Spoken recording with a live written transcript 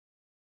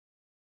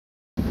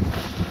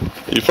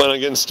You plan on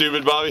getting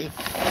stupid, Bobby?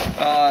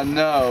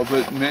 No,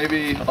 but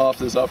maybe off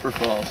this upper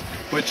falls,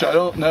 which I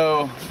don't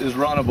know is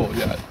runnable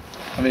yet.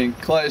 I mean,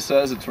 Clay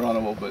says it's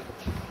runnable, but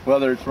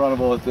whether it's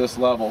runnable at this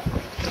level,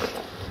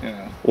 you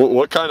know.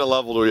 What kind of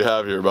level do we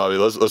have here, Bobby?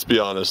 Let's be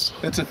honest.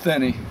 It's a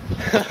thinny.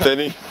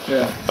 Thinny?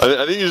 Yeah.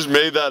 I think you just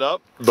made that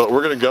up, but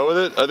we're gonna go with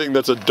it. I think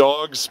that's a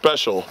dog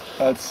special.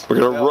 We're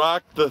gonna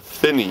rock the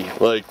thinny,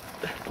 like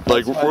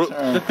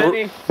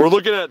we're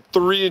looking at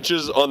 3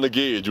 inches on the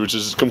gauge, which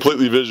is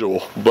completely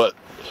visual, but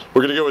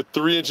we're gonna go with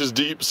 3 inches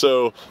deep,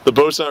 so the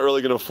boat's not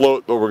really gonna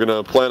float, but we're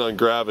gonna plan on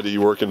gravity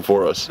working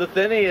for us. The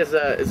thinny is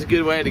a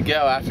good way to go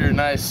after a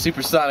nice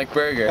supersonic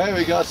burger. Hey,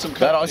 we got some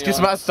company. That always gets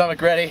my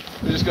stomach ready.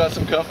 We just got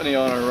some company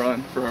on our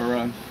run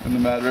in the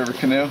Mad River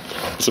canoe.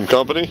 Some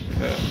company?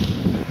 Yeah.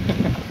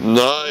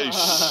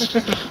 Nice.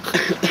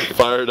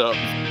 Fired up.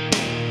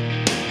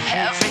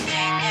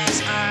 Everything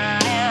is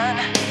burning,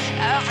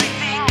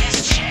 everything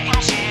is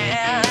changing.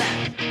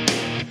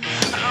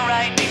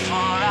 Right before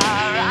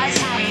our eyes,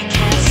 and we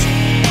can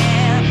see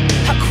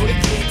how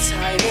quickly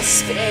time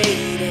is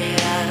fading.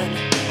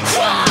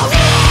 Whoa!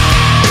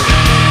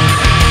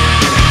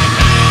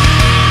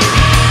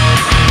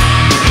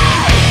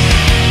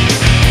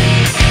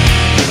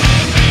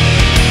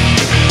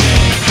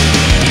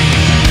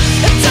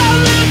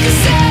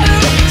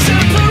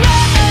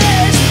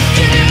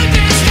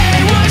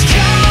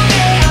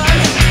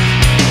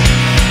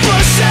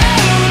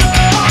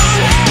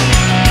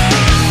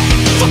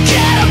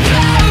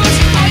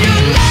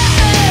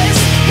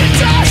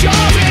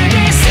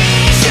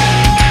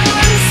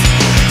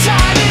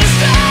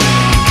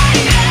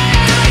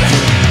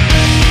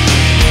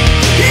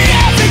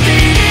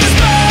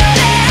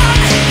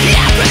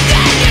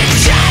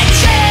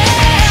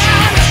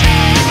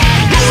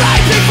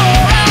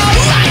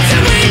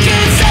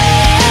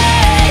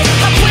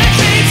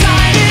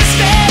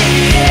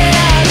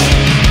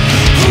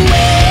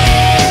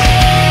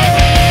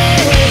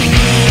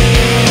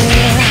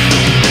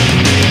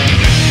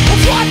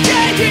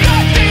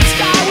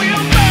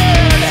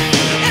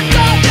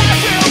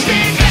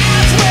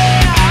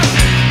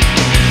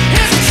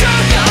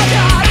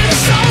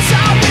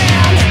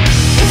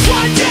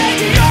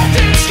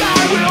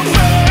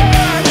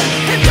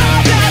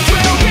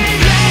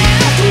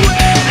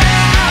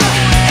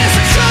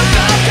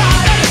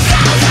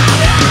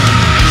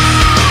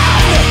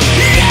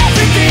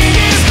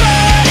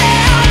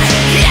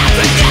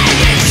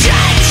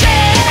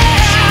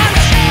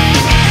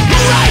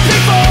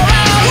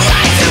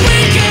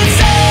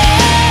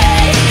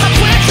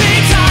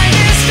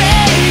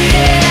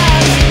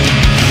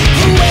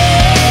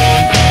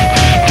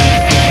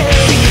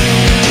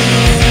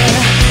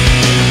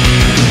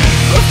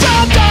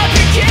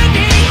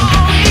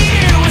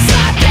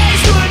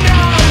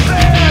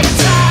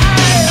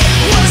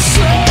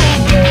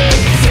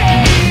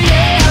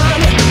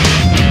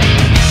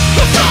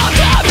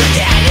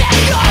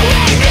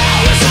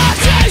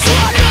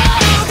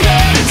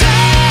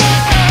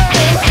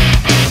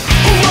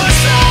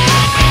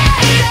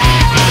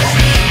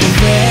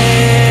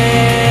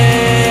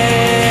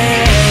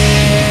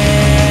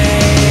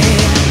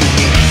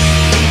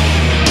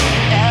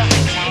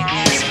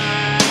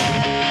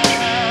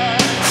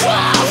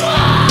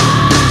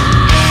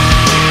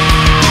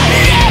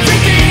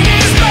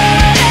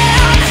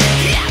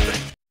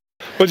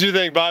 What'd you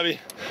think, Bobby?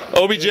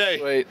 OBJ.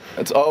 Sweet.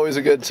 It's always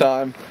a good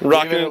time.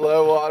 Rocking even at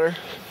low water.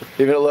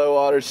 Even at low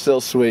water, it's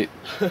still sweet.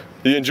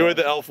 You enjoyed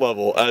the elf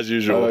level as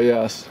usual. Oh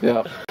yes,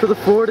 yeah. For the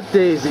ford at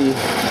Daisy,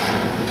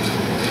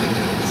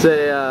 it's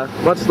a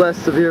much less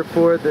severe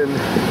ford than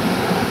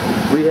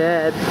we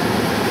had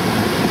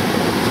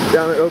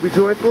down at Obi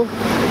Joyful.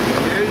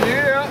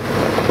 Yeah.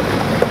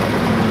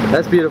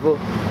 That's beautiful.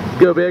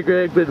 Go Bear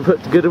Greg, been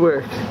put good to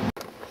work.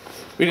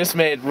 We just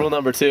made rule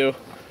number 2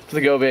 for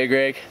the Go Bear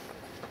Greg.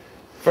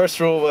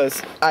 First rule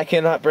was I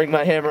cannot bring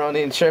my hammer on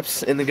any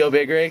trips in the Go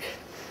Big Rig.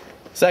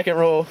 Second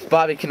rule,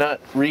 Bobby cannot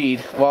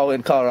read while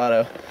in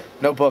Colorado.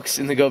 No books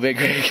in the Go Big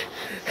Rig.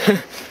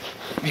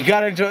 You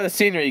gotta enjoy the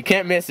scenery, you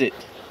can't miss it.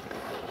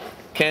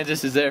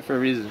 Kansas is there for a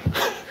reason.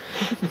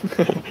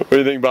 What do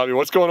you think, Bobby?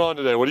 What's going on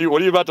today? What are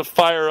you about to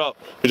fire up?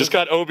 We just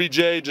got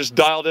OBJ just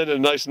dialed in at a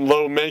nice and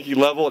low manky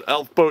level at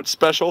Elf Boat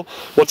Special.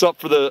 What's up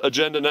for the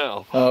agenda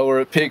now? We're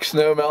at peak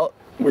snowmelt.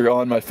 We're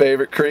on my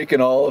favorite creek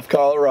in all of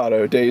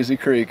Colorado, Daisy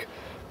Creek.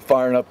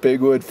 Firing up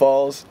Bigwood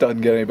Falls,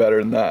 doesn't get any better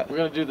than that. We're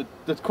gonna do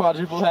the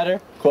quadruple header.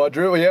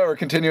 Quadruple, yeah, we're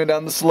continuing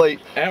down the slate.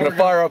 And we're gonna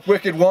fire up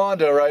Wicked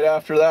Wanda right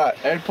after that.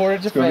 And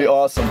Portage It's gonna be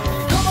awesome.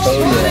 Oh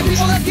yeah.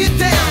 People that get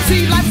down,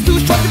 see life's too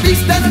short to be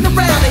standing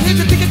around. And here's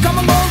your ticket, come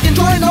along,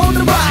 enjoying on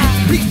the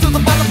ride. Reach to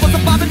the bottom, was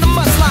a bob in the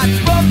mudslide.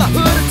 From the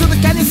hood into the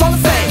canyons, all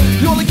the same.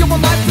 You only get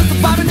one life, just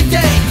surviving the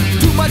game.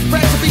 Too much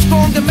pressure, be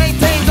strong and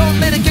maintain. Don't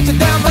let it get you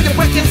down like a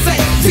wreck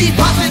insane. See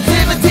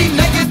positivity,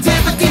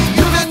 negativity,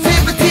 unity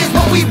is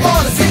what we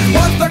wanna see.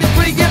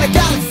 133 in the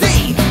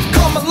galaxy.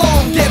 Come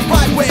along, get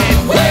right with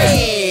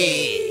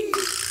we.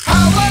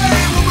 Highway,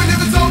 when we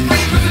live so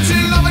free, with the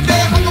chill of a day,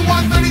 from the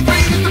 133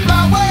 is the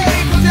flyway.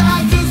 Close your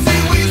eyes to see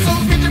where your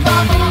soul get your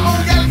vibe from our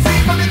own galaxy,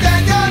 from the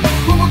Daniel.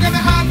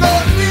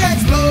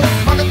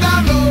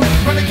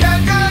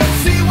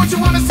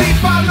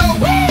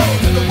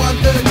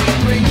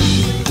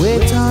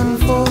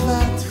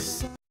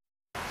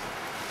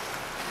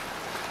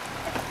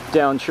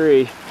 down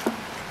tree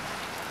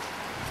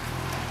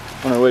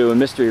on our way to a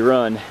mystery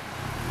run,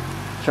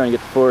 trying to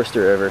get the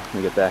Forester over. Let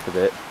me get back a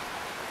bit.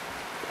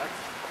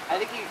 I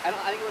think he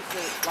wants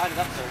to line it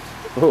up first.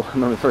 Oh, I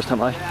remember the first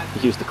time I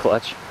used the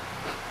clutch.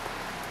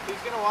 He's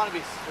gonna want to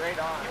be straight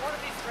on. You want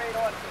to be straight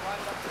on, so line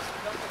it up first.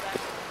 Don't go back.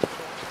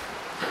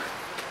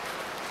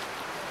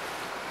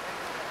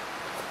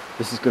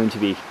 This is going to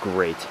be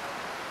great. I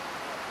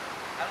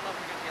don't know if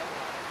we get the other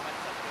one. It might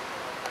just have to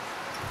go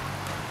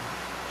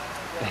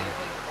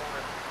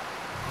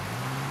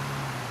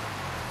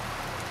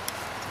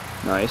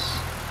over. Nice.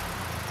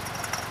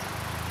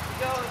 He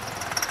goes.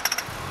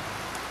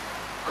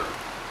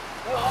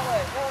 No, that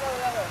way. No,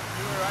 that way.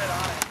 You were right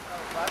on it.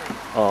 Oh, buddy.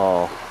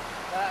 Oh.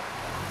 That.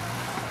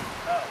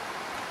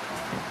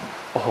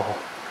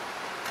 Oh.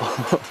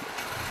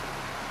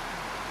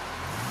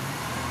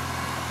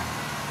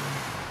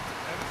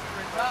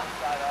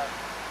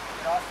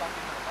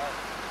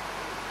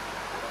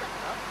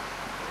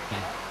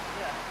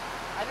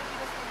 I think you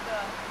just need to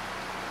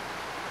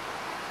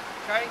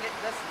try and get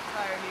this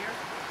tire here,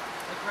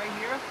 like right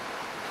here,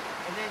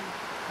 and then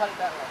cut it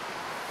that way.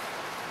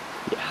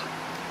 Yeah.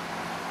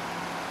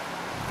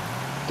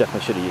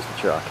 Definitely should have used the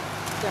truck.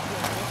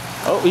 Definitely.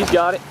 Oh, he's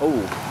got it.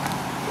 Oh.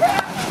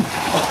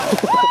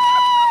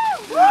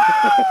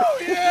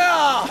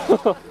 Yeah!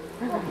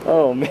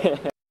 Oh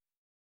man.